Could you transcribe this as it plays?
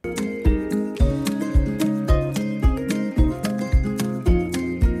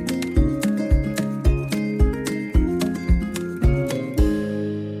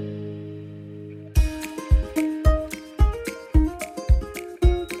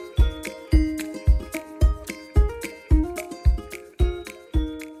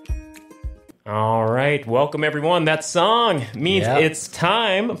All right, welcome everyone. That song means it's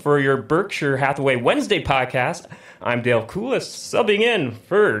time for your Berkshire Hathaway Wednesday podcast. I'm Dale Coulis, subbing in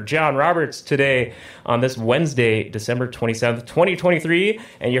for John Roberts today on this Wednesday, December 27th, 2023.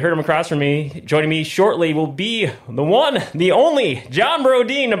 And you heard him across from me. Joining me shortly will be the one, the only, John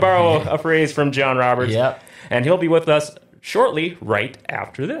Brodeen, to borrow a phrase from John Roberts. Yep. And he'll be with us shortly, right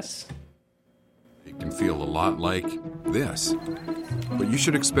after this. It can feel a lot like this, but you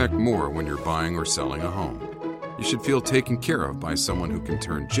should expect more when you're buying or selling a home. You should feel taken care of by someone who can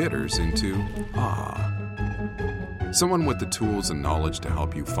turn jitters into someone with the tools and knowledge to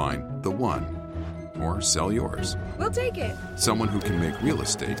help you find the one or sell yours. We'll take it. Someone who can make real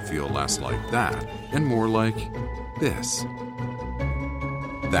estate feel less like that and more like this.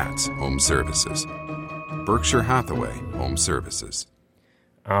 That's Home Services. Berkshire Hathaway Home Services.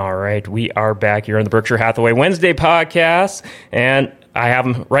 All right, we are back here on the Berkshire Hathaway Wednesday podcast, and I have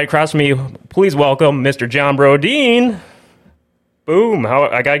him right across from me. Please welcome Mr. John Brodeen. Boom.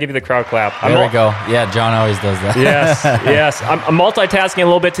 I got to give you the crowd clap. There we go. Yeah, John always does that. Yes. I'm multitasking a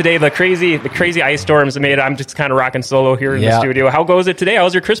little bit today. The crazy ice storms made it. I'm just kind of rocking solo here in the studio. How goes it today? How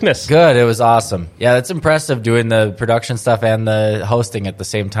was your Christmas? Good. It was awesome. Yeah, that's impressive doing the production stuff and the hosting at the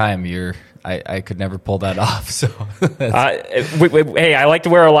same time. I could never pull that off. So, hey, I like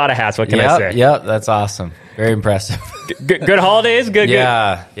to wear a lot of hats. What can I say? Yep, that's awesome. Very impressive. Good holidays. Good.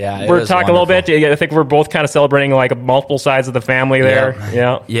 Yeah. We're talking a little bit. I think we're both kind of celebrating like multiple sides of the family there.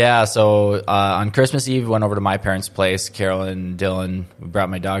 Yeah. So on Christmas Eve, went over to my parents' place. Carolyn, Dylan. We brought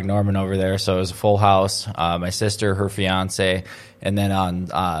my dog Norman over there, so it was a full house. My sister, her fiance. And then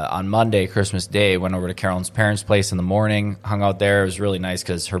on Monday, Christmas Day, went over to Carolyn's parents' place in the morning, hung out there. It was really nice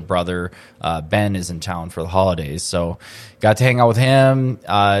because her brother, Ben, is in town for the holidays. So got to hang out with him,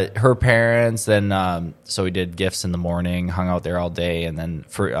 her parents. Then so we did gifts in the morning, hung out there all day. And then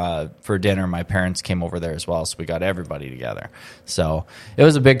for dinner, my parents came over there as well. So we got everybody together. So it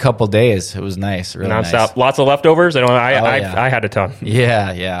was a big couple days. It was nice, really nonstop. Nice. Lots of leftovers. I had a ton.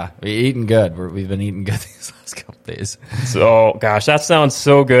 Yeah. We're eating good. We've been eating good these last couple days. So, gosh, that sounds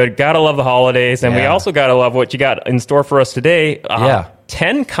so good. Gotta love the holidays. And we also gotta love what you got in store for us today.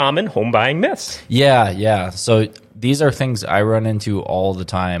 10 common home buying myths. Yeah. So these are things I run into all the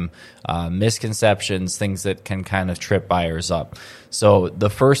time. Misconceptions, things that can kind of trip buyers up. So the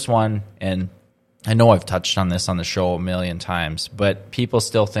first one, and I know I've touched on this on the show a million times, but people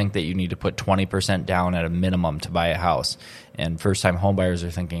still think that you need to put 20% down at a minimum to buy a house. And first-time home buyers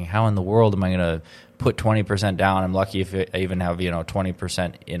are thinking, how in the world am I going to put 20% down? I'm lucky if I even have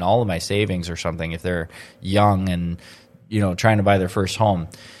 20% in all of my savings or something if they're young and trying to buy their first home.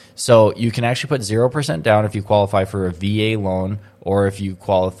 So you can actually put 0% down if you qualify for a VA loan, or if you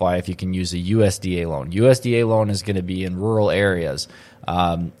can use a USDA loan. USDA loan is going to be in rural areas.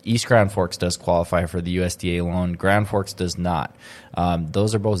 East Grand Forks does qualify for the USDA loan. Grand Forks does not.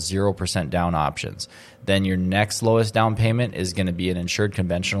 Those are both 0% down options. Then your next lowest down payment is going to be an insured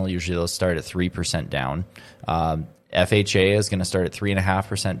conventional. Usually those start at 3% down. FHA is going to start at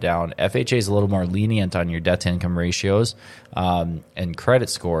 3.5% down. FHA is a little more lenient on your debt-to-income ratios and credit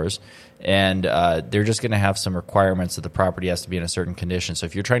scores. And they're just going to have some requirements that the property has to be in a certain condition. So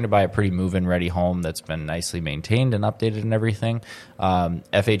if you're trying to buy a pretty move-in ready home that's been nicely maintained and updated and everything,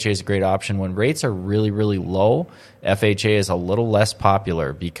 FHA is a great option. When rates are really, really low, FHA is a little less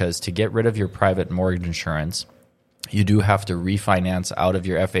popular because to get rid of your private mortgage insurance, you do have to refinance out of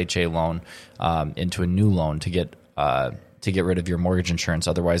your FHA loan into a new loan to get rid of your mortgage insurance.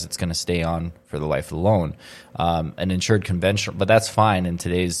 Otherwise, it's going to stay on for the life of the loan. An insured conventional, but that's fine in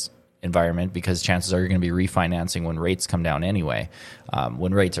today's environment because chances are you're going to be refinancing when rates come down anyway.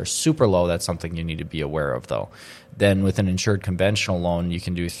 When rates are super low, that's something you need to be aware of, though. Then with an insured conventional loan, you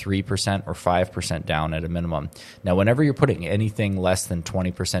can do 3% or 5% down at a minimum. Now, whenever you're putting anything less than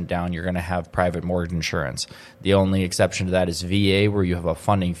 20% down, you're going to have private mortgage insurance. The only exception to that is VA, where you have a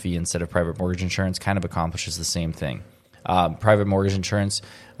funding fee instead of private mortgage insurance, kind of accomplishes the same thing. Private mortgage insurance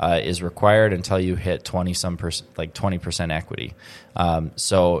is required until you hit 20% equity.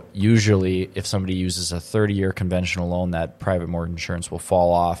 So usually if somebody uses a 30-year conventional loan, that private mortgage insurance will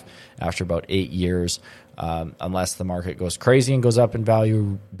fall off after about 8 years. Unless the market goes crazy and goes up in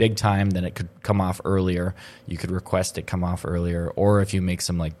value big time, then it could come off earlier. You could request it come off earlier. Or if you make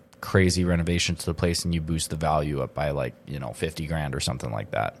some crazy renovation to the place and you boost the value up by $50,000 or something like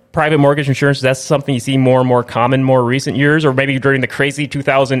that. Private mortgage insurance, that's something you see more and more common more recent years, or maybe during the crazy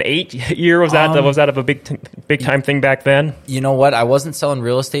 2008 year. Was that a big time thing back then? You know what? I wasn't selling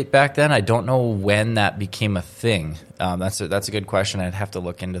real estate back then. I don't know when that became a thing. That's a good question. I'd have to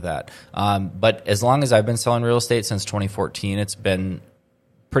look into that. But as long as I've been selling real estate since 2014, it's been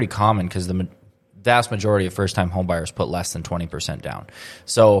pretty common because vast majority of first-time home buyers put less than 20% down.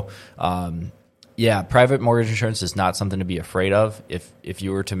 So, yeah, private mortgage insurance is not something to be afraid of. If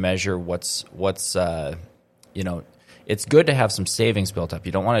you were to measure what's it's good to have some savings built up.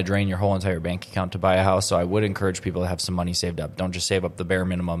 You don't want to drain your whole entire bank account to buy a house, so I would encourage people to have some money saved up. Don't just save up the bare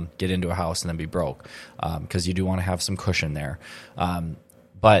minimum, get into a house, and then be broke, because you do want to have some cushion there.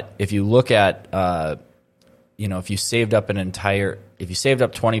 But if you look at, if you saved up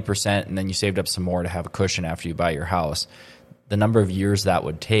 20% and then you saved up some more to have a cushion after you buy your house, the number of years that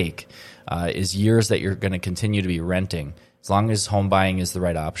would take is years that you're going to continue to be renting. As long as home buying is the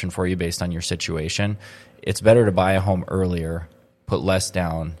right option for you based on your situation, it's better to buy a home earlier, put less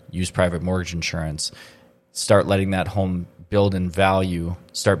down, use private mortgage insurance, start letting that home build in value,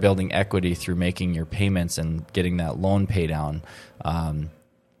 start building equity through making your payments and getting that loan pay down.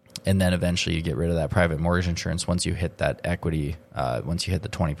 And then eventually you get rid of that private mortgage insurance once you hit that equity, once you hit the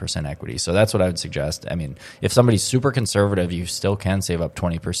 20% equity. So that's what I would suggest. I mean, if somebody's super conservative, you still can save up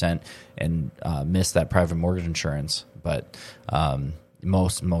 20% and miss that private mortgage insurance. But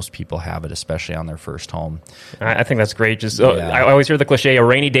most people have it, especially on their first home. I think that's great. I always hear the cliche, a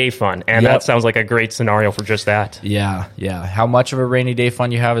rainy day fund, and that sounds like a great scenario for just that. Yeah. How much of a rainy day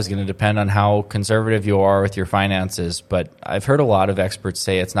fund you have is going to depend on how conservative you are with your finances, but I've heard a lot of experts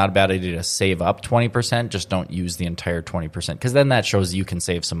say it's not a bad idea to save up 20%, just don't use the entire 20%, because then that shows you can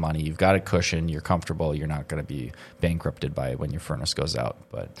save some money. You've got a cushion, you're comfortable, you're not going to be bankrupted by it when your furnace goes out.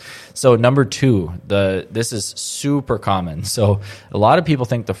 So number 2, this is super common. So a lot of people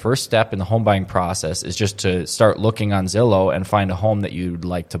think the first step in the home buying process is just to start looking on Zillow and find a home that you'd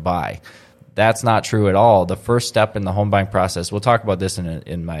like to buy. That's not true at all. The first step in the home buying process, we'll talk about this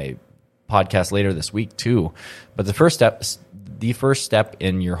in my podcast later this week too, but the first step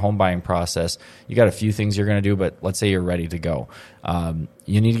in your home buying process, you got a few things you're going to do, but let's say you're ready to go.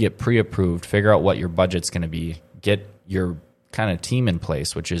 You need to get pre-approved, figure out what your budget's going to be, get your kind of team in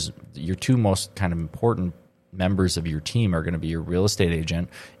place, which is your two most kind of important members of your team are going to be your real estate agent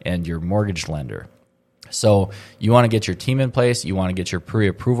and your mortgage lender. So you want to get your team in place. You want to get your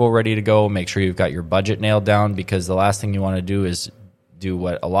pre-approval ready to go. Make sure you've got your budget nailed down, because the last thing you want to do is do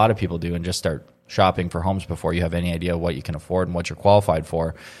what a lot of people do and just start shopping for homes before you have any idea what you can afford and what you're qualified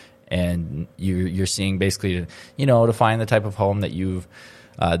for. And you're seeing basically, to find the type of home that you've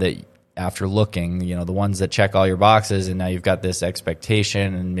that after looking, the ones that check all your boxes, and now you've got this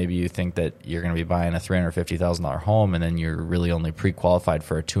expectation, and maybe you think that you're going to be buying a $350,000 home, and then you're really only pre-qualified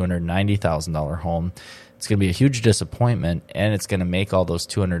for a $290,000 home. It's going to be a huge disappointment, and it's going to make all those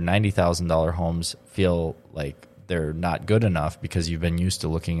 $290,000 homes feel like they're not good enough because you've been used to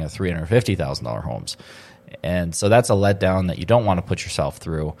looking at $350,000 homes. And so that's a letdown that you don't want to put yourself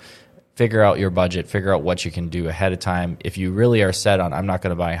through. Figure out your budget, figure out what you can do ahead of time. If you really are set on, I'm not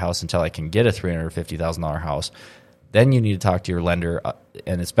going to buy a house until I can get a $350,000 house, then you need to talk to your lender,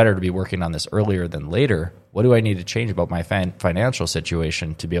 and it's better to be working on this earlier than later. What do I need to change about my financial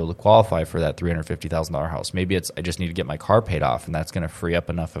situation to be able to qualify for that $350,000 house? Maybe it's I just need to get my car paid off, and that's going to free up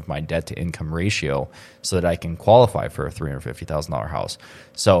enough of my debt-to-income ratio so that I can qualify for a $350,000 house.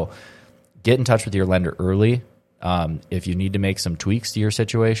 So get in touch with your lender early. If you need to make some tweaks to your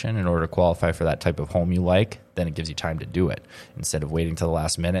situation in order to qualify for that type of home you like, then it gives you time to do it instead of waiting till the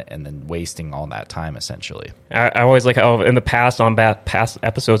last minute and then wasting all that time, essentially. I always like how in the past, on past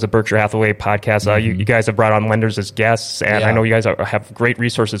episodes of Berkshire Hathaway podcast, you guys have brought on lenders as guests, and I know you guys have great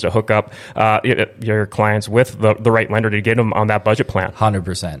resources to hook up your clients with the right lender to get them on that budget plan.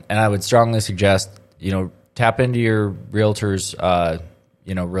 100%. And I would strongly suggest, tap into your realtors,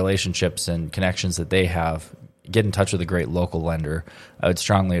 relationships and connections that they have. Get in touch with a great local lender. I would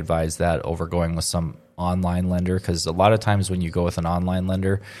strongly advise that over going with some online lender, because a lot of times when you go with an online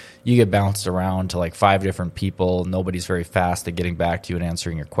lender, you get bounced around to like 5 different people. Nobody's very fast at getting back to you and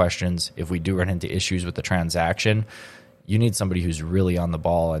answering your questions. If we do run into issues with the transaction, you need somebody who's really on the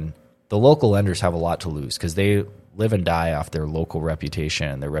ball. And the local lenders have a lot to lose because they live and die off their local reputation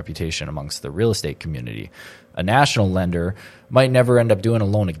and their reputation amongst the real estate community. A national lender might never end up doing a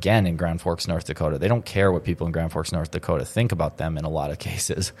loan again in Grand Forks, North Dakota. They don't care what people in Grand Forks, North Dakota think about them in a lot of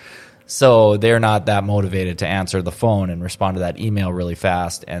cases. So they're not that motivated to answer the phone and respond to that email really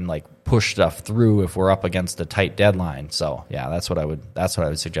fast and like push stuff through if we're up against a tight deadline. So yeah, that's what I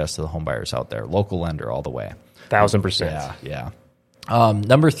would suggest to the home buyers out there. Local lender all the way. 1,000%. Yeah.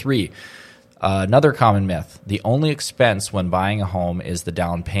 Number 3. Another common myth, the only expense when buying a home is the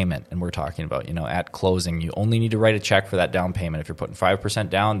down payment. And we're talking about, at closing, you only need to write a check for that down payment. If you're putting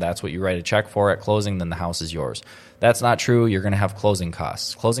 5% down, that's what you write a check for at closing, then the house is yours. That's not true. You're going to have closing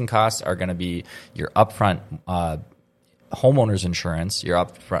costs. Closing costs are going to be your upfront homeowner's insurance, your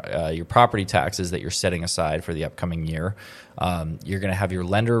property taxes that you're setting aside for the upcoming year. You're going to have your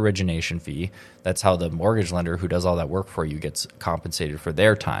lender origination fee. That's how the mortgage lender who does all that work for you gets compensated for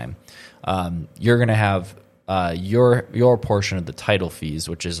their time. You're going to have your portion of the title fees,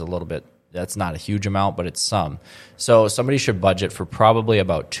 which is a little bit, that's not a huge amount, but it's some. So somebody should budget for probably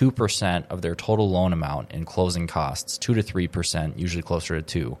about 2% of their total loan amount in closing costs, 2 to 3%, usually closer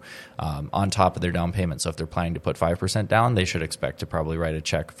to 2%, on top of their down payment. So if they're planning to put 5% down, they should expect to probably write a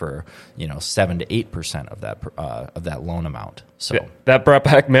check for 7 to 8% of that loan amount. So that brought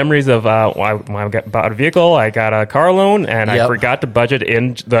back memories of when I bought a vehicle, I got a car loan, and I forgot to budget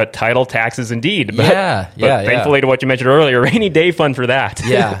in the title taxes indeed. But thankfully, to what you mentioned earlier, rainy day fund for that.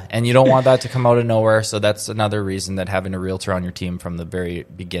 Yeah, and you don't want that to come out of nowhere. So that's another reason that having a realtor on your team from the very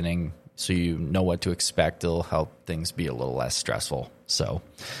beginning, so you know what to expect, will help things be a little less stressful. So,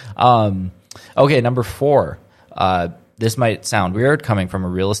 okay, number 4. This might sound weird coming from a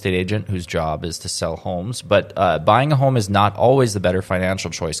real estate agent whose job is to sell homes, but buying a home is not always the better financial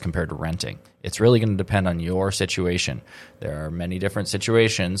choice compared to renting. It's really going to depend on your situation. There are many different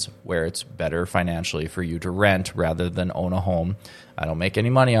situations where it's better financially for you to rent rather than own a home. I don't make any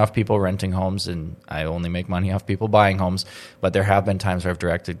money off people renting homes, and I only make money off people buying homes, but there have been times where I've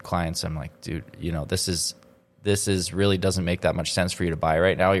directed clients, I'm like, dude, this is really doesn't make that much sense for you to buy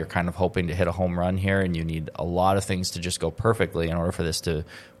right now. You're kind of hoping to hit a home run here, and you need a lot of things to just go perfectly in order for this to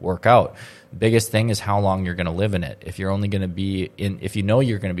work out. Biggest thing is how long you're going to live in it. If you're only going to be if you know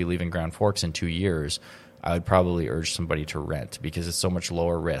you're going to be leaving Grand Forks in 2 years, I would probably urge somebody to rent because it's so much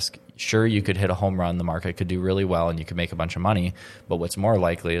lower risk. Sure, you could hit a home run, the market could do really well, and you could make a bunch of money, but what's more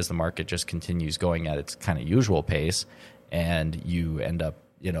likely is the market just continues going at its kind of usual pace, and you end up,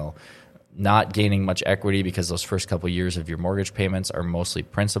 not gaining much equity because those first couple of years of your mortgage payments are mostly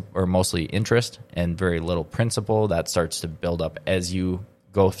mostly interest and very little principal. That starts to build up as you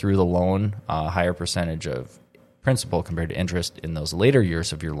go through the loan, a higher percentage of principal compared to interest in those later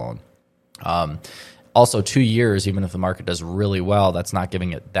years of your loan. Also, 2 years, even if the market does really well, that's not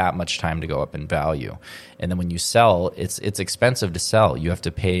giving it that much time to go up in value. And then when you sell, it's expensive to sell. You have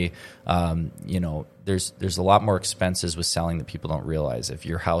to pay, there's a lot more expenses with selling that people don't realize. If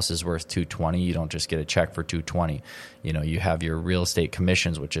your house is worth $220, you don't just get a check for $220. You have your real estate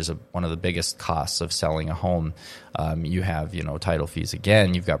commissions, which is one of the biggest costs of selling a home. You have, title fees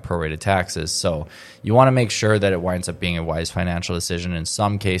again. You've got prorated taxes. So you want to make sure that it winds up being a wise financial decision. In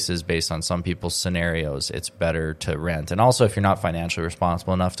some cases, based on some people's scenarios, it's better to rent. And also, if you're not financially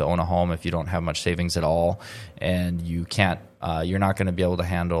responsible enough to own a home, if you don't have much savings at all, and you can't, you're not going to be able to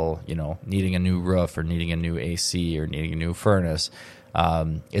handle, needing a new roof or needing a new AC or needing a new furnace.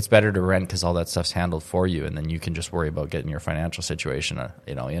 It's better to rent because all that stuff's handled for you, and then you can just worry about getting your financial situation,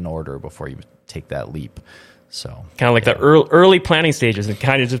 in order before you take that leap. So kind of like the early planning stages, and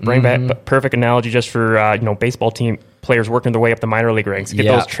kind of just bring back perfect analogy just for baseball team players working their way up the minor league ranks. Get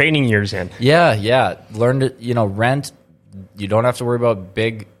those training years in. Yeah. Learn to rent. You don't have to worry about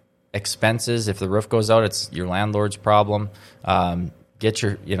big expenses. If the roof goes out, it's your landlord's problem.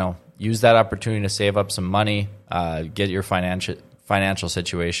 Use that opportunity to save up some money, get your financial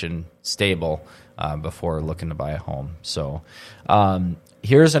situation stable before looking to buy a home. So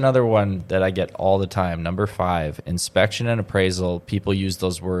here's another one that I get all the time. Number 5, inspection and appraisal. People use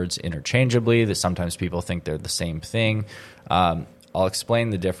those words interchangeably. That sometimes people think they're the same thing. I'll explain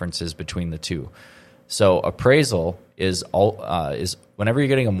the differences between the two. So appraisal is whenever you're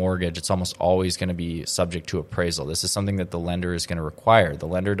getting a mortgage, it's almost always going to be subject to appraisal. This is something that the lender is going to require. The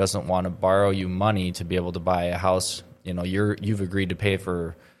lender doesn't want to borrow you money to be able to buy a house. You've agreed to pay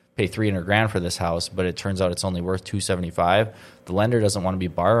 $300,000 for this house, but it turns out it's only worth $275,000. The lender doesn't want to be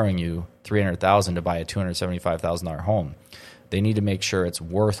borrowing you $300,000 to buy a $275,000 home. They need to make sure it's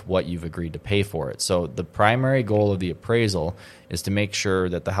worth what you've agreed to pay for it. So the primary goal of the appraisal is to make sure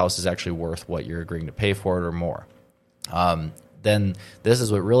that the house is actually worth what you're agreeing to pay for it or more. Then this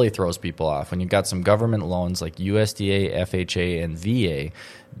is what really throws people off. When you've got some government loans like USDA, FHA, and VA,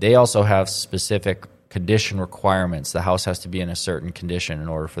 they also have specific condition requirements. The house has to be in a certain condition in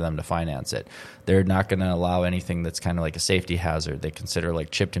order for them to finance it. They're not going to allow anything that's kind of like a safety hazard. They consider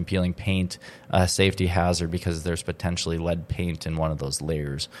like chipped and peeling paint a safety hazard because there's potentially lead paint in one of those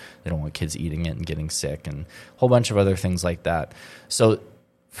layers. They don't want kids eating it and getting sick, and a whole bunch of other things like that. So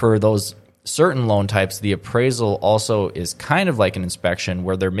for those certain loan types, the appraisal also is kind of like an inspection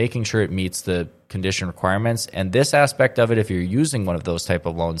where they're making sure it meets the condition requirements. And this aspect of it, if you're using one of those type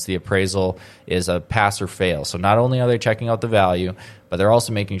of loans, the appraisal is a pass or fail. So not only are they checking out the value, but they're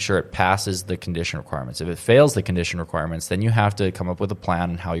also making sure it passes the condition requirements. If it fails the condition requirements, then you have to come up with a plan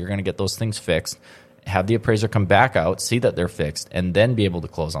on how you're going to get those things fixed have the appraiser come back out, see that they're fixed, and then be able to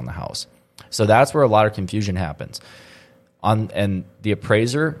close on the house. So that's where a lot of confusion happens. And the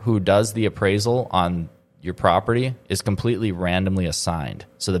appraiser who does the appraisal on your property is completely randomly assigned.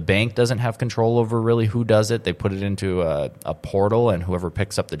 So the bank doesn't have control over really who does it. They put it into a portal, and whoever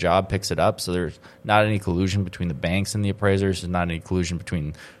picks up the job picks it up. So there's not any collusion between the banks and the appraisers. There's not any collusion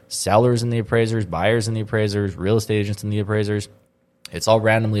between sellers and the appraisers, buyers and the appraisers, real estate agents and the appraisers. It's all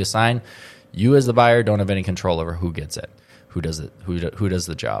randomly assigned. You as the buyer don't have any control over who gets it, who does it, who does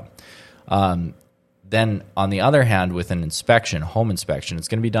the job. Then, on the other hand, with an inspection, home inspection, it's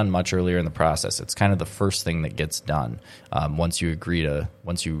going to be done much earlier in the process. It's kind of the first thing that gets done once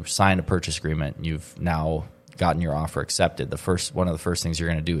you sign a purchase agreement. And you've now gotten your offer accepted. One of the first things you're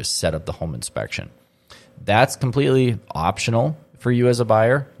going to do is set up the home inspection. That's completely optional for you as a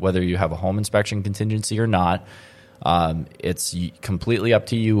buyer, whether you have a home inspection contingency or not. It's completely up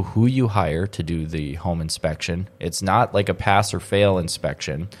to you who you hire to do the home inspection. It's not like a pass or fail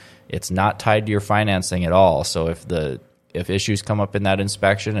inspection. It's not tied to your financing at all. So if issues come up in that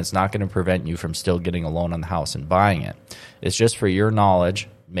inspection, it's not going to prevent you from still getting a loan on the house and buying it. It's just for your knowledge.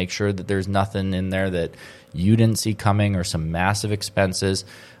 Make sure that there's nothing in there that you didn't see coming or some massive expenses.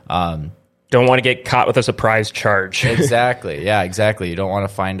 Don't want to get caught with a surprise charge. Exactly. Yeah, exactly. You don't want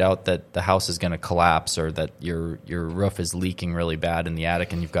to find out that the house is going to collapse or that your roof is leaking really bad in the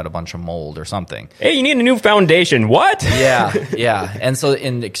attic and you've got a bunch of mold or something. Hey, you need a new foundation. What? Yeah. And so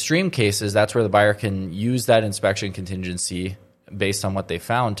in extreme cases, that's where the buyer can use that inspection contingency based on what they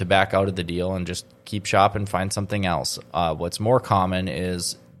found to back out of the deal and just keep shopping, find something else. What's more common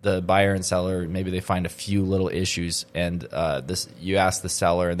is the buyer and seller, maybe they find a few little issues, and you ask the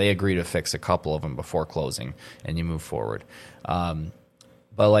seller, and they agree to fix a couple of them before closing, and you move forward. But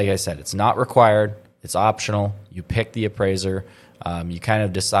like I said, it's not required. It's optional. You pick the appraiser. You kind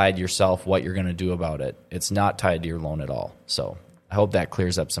of decide yourself what you're going to do about it. It's not tied to your loan at all. So I hope that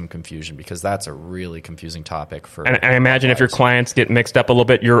clears up some confusion because that's a really confusing topic for. And I imagine if your clients get mixed up a little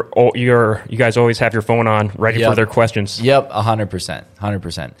bit, you guys always have your phone on ready for their questions. Yep,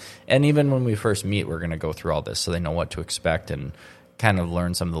 100%. And even when we first meet, we're going to go through all this so they know what to expect and kind of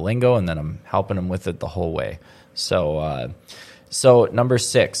learn some of the lingo, and then I'm helping them with it the whole way. So number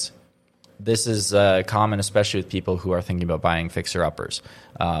 6. This is common, especially with people who are thinking about buying fixer-uppers.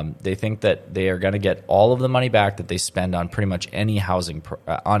 They think that they are going to get all of the money back that they spend on pretty much any house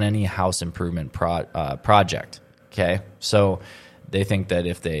improvement project. Okay, so they think that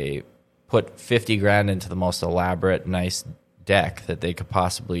if they put $50,000 into the most elaborate, nice deck that they could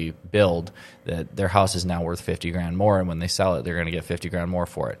possibly build, that their house is now worth $50,000 more, and when they sell it, they're going to get $50,000 more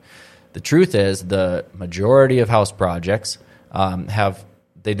for it. The truth is, the majority of house projects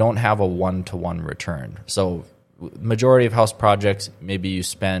they don't have a one-to-one return. So majority of house projects, maybe you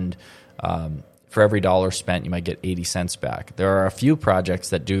spend, for every dollar spent, you might get 80 cents back. There are a few projects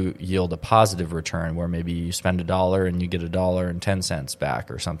that do yield a positive return where maybe you spend $1 and you get $1.10 back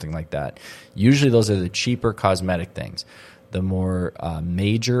or something like that. Usually those are the cheaper cosmetic things. The more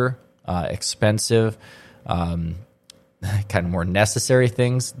major, expensive, kind of more necessary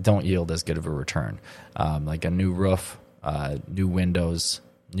things don't yield as good of a return. Like a new roof, new windows,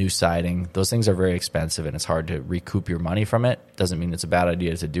 new siding, those things are very expensive and it's hard to recoup your money from it. Doesn't mean it's a bad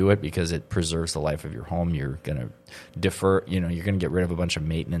idea to do it because it preserves the life of your home. You're going to defer, you're going to get rid of a bunch of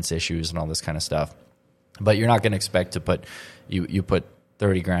maintenance issues and all this kind of stuff. But you're not going to expect to put, you put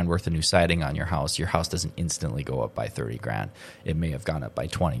 $30,000 worth of new siding on your house doesn't instantly go up by $30,000. It may have gone up by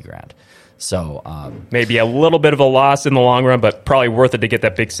 $20,000. So maybe a little bit of a loss in the long run, but probably worth it to get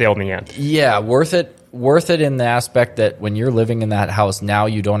that big sale in the end. Yeah, worth it in the aspect that when you're living in that house, now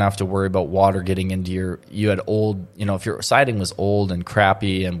you don't have to worry about water getting into you had old, if your siding was old and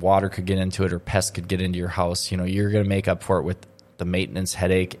crappy and water could get into it or pests could get into your house, you're going to make up for it with the maintenance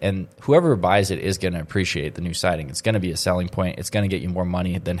headache, and whoever buys it is going to appreciate the new siding. It's going to be a selling point. It's going to get you more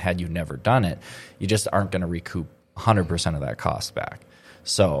money than had you never done it. You just aren't going to recoup 100% of that cost back.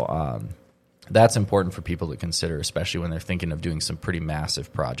 So that's important for people to consider, especially when they're thinking of doing some pretty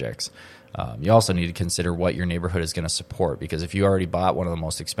massive projects. You also need to consider what your neighborhood is going to support, because if you already bought one of the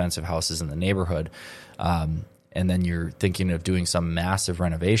most expensive houses in the neighborhood, and then you're thinking of doing some massive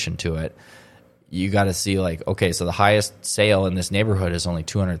renovation to it, you got to see okay, so the highest sale in this neighborhood is only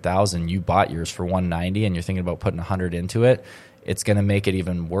 $200,000. You bought yours for $190,000, and you're thinking about putting $100,000 into it. It's going to make it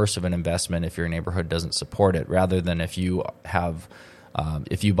even worse of an investment if your neighborhood doesn't support it, rather than if you have.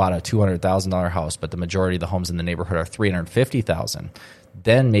 If you bought a $200,000 house, but the majority of the homes in the neighborhood are $350,000,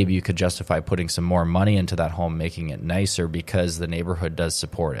 then maybe you could justify putting some more money into that home, making it nicer because the neighborhood does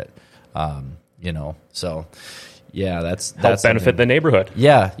support it. So yeah, that's benefit the neighborhood.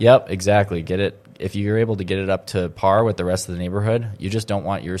 Yeah, yep, exactly. Get it. if you're able to get it up to par with the rest of the neighborhood, you just don't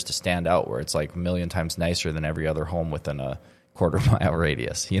want yours to stand out where it's like a million times nicer than every other home within a quarter-mile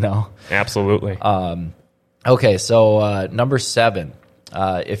radius, you know? Absolutely. Okay, so number 7.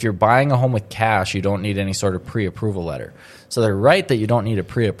 If you're buying a home with cash, you don't need any sort of pre-approval letter. So they're right that you don't need a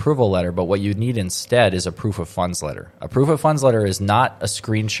pre-approval letter, but what you need instead is a proof of funds letter. A proof of funds letter is not a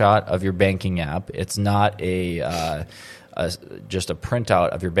screenshot of your banking app. It's not just a printout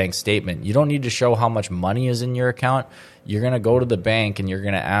of your bank statement. You don't need to show how much money is in your account. You're going to go to the bank and you're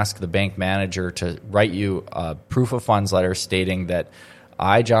going to ask the bank manager to write you a proof of funds letter stating that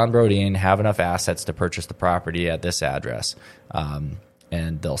I, John Brodeen, have enough assets to purchase the property at this address.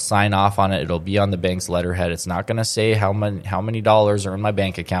 And they'll sign off on it. It'll be on the bank's letterhead. It's not going to say how many dollars are in my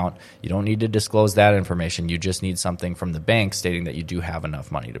bank account. You don't need to disclose that information. You just need something from the bank stating that you do have enough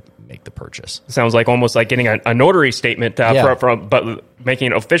money to make the purchase. Sounds like almost like getting a notary statement, but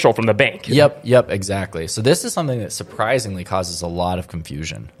making it official from the bank. Yep, exactly. So this is something that surprisingly causes a lot of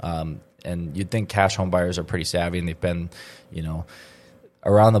confusion. And you'd think cash home buyers are pretty savvy and they've been,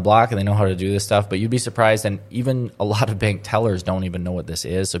 around the block and they know how to do this stuff, but you'd be surprised. And even a lot of bank tellers don't even know what this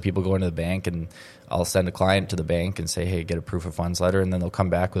is. So people go into the bank and I'll send a client to the bank and say, hey, get a proof of funds letter. And then they'll come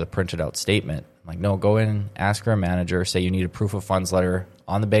back with a printed out statement. I'm like, no, go in, ask for a manager, say you need a proof of funds letter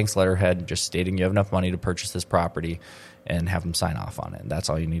on the bank's letterhead, just stating you have enough money to purchase this property and have them sign off on it. And that's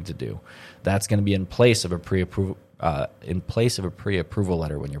all you need to do. That's going to be in place of a pre-approval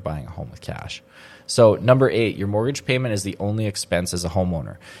letter when you're buying a home with cash. So number 8, your mortgage payment is the only expense as a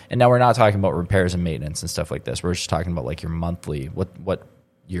homeowner. And now we're not talking about repairs and maintenance and stuff like this. We're just talking about like your monthly, what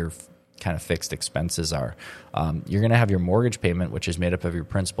your kind of fixed expenses are. You're going to have your mortgage payment, which is made up of your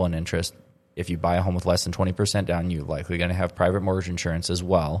principal and interest. If you buy a home with less than 20% down, you're likely going to have private mortgage insurance as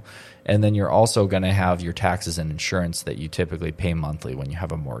well. And then you're also going to have your taxes and insurance that you typically pay monthly when you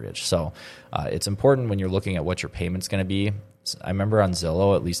have a mortgage. So it's important when you're looking at what your payment's going to be. I remember on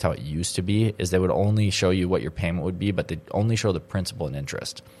Zillow, at least how it used to be, is they would only show you what your payment would be, but they'd only show the principal and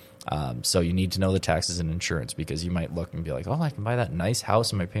interest. So you need to know the taxes and insurance because you might look and be like, oh, I can buy that nice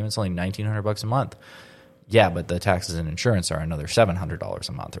house and my payment's only $1,900 a month. Yeah, but the taxes and insurance are another $700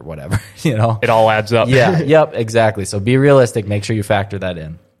 a month or whatever, It all adds up. Yep, exactly. So be realistic. Make sure you factor that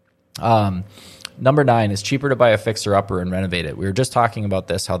in. Number 9, it's cheaper to buy a fixer-upper and renovate it. We were just talking about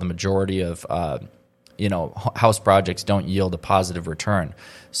this, how the majority of house projects don't yield a positive return.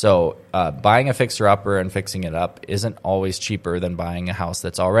 So buying a fixer-upper and fixing it up isn't always cheaper than buying a house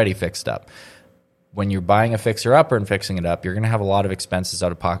that's already fixed up. When you're buying a fixer-upper and fixing it up, you're going to have a lot of expenses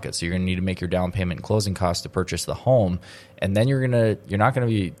out of pocket. So you're going to need to make your down payment and closing costs to purchase the home, and then you're not going to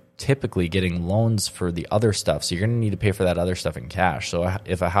be typically getting loans for the other stuff. So you're going to need to pay for that other stuff in cash. So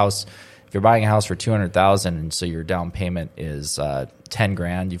if you're buying a house for $200,000, and so your down payment is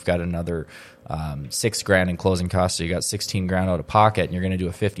 $10,000, you've got another $6,000 in closing costs, so you got $16,000 out of pocket, and you're going to do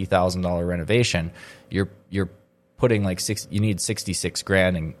a $50,000 renovation. You're putting you need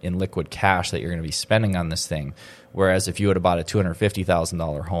 $66,000 in liquid cash that you're going to be spending on this thing. Whereas if you would have bought a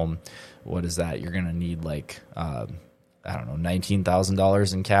 $250,000 home, what is that? You're going to need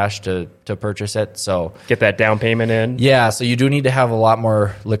 $19,000 in cash to purchase it. So get that down payment in. Yeah, so you do need to have a lot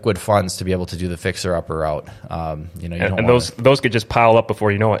more liquid funds to be able to do the fixer-upper route. Those could just pile up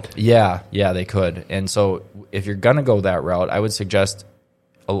before you know it. Yeah, they could. And so if you're going to go that route, I would suggest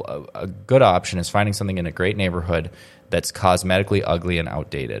a good option is finding something in a great neighborhood that's cosmetically ugly and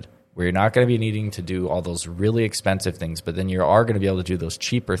outdated, where you're not going to be needing to do all those really expensive things, but then you are going to be able to do those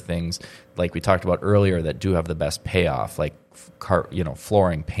cheaper things like we talked about earlier that do have the best payoff, like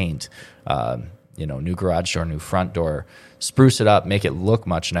flooring, paint, new garage door, new front door, spruce it up, make it look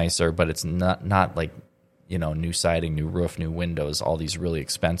much nicer, but it's not like, new siding, new roof, new windows, all these really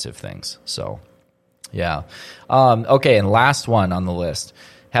expensive things. So, yeah. Okay, and last one on the list.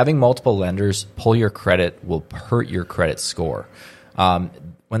 Having multiple lenders pull your credit will hurt your credit score.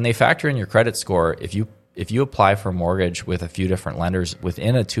 When they factor in your credit score, if you apply for a mortgage with a few different lenders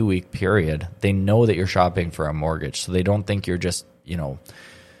within a 2-week period, they know that you're shopping for a mortgage. So they don't think you're just,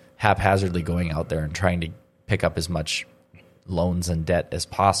 haphazardly going out there and trying to pick up as much loans and debt as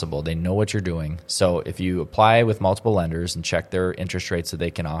possible. They know what you're doing. So if you apply with multiple lenders and check their interest rates that they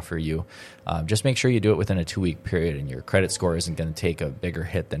can offer you, just make sure you do it within a 2-week period, and your credit score isn't going to take a bigger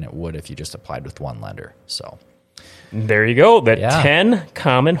hit than it would if you just applied with one lender. So there you go. 10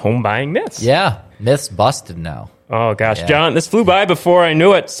 common home buying myths. Yeah, myths busted now. Oh, gosh, John, this flew by before I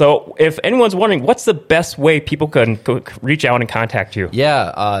knew it. So if anyone's wondering, what's the best way people can reach out and contact you?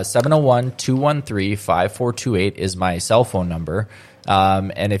 Yeah, 701-213-5428 is my cell phone number.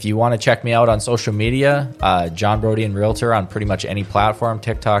 And if you want to check me out on social media, John Brodian Realtor on pretty much any platform,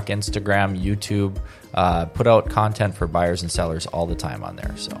 TikTok, Instagram, YouTube, put out content for buyers and sellers all the time on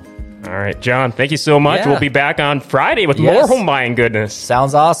there. So. All right, John, thank you so much. Yeah. We'll be back on Friday with more home buying goodness.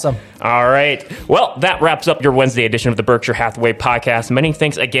 Sounds awesome. All right. Well, that wraps up your Wednesday edition of the Berkshire Hathaway podcast. Many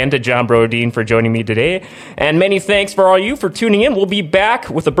thanks again to John Brodian for joining me today. And many thanks for all you for tuning in. We'll be back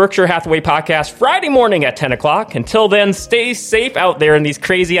with the Berkshire Hathaway podcast Friday morning at 10 o'clock. Until then, stay safe out there in these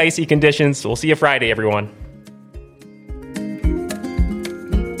crazy, icy conditions. We'll see you Friday, everyone.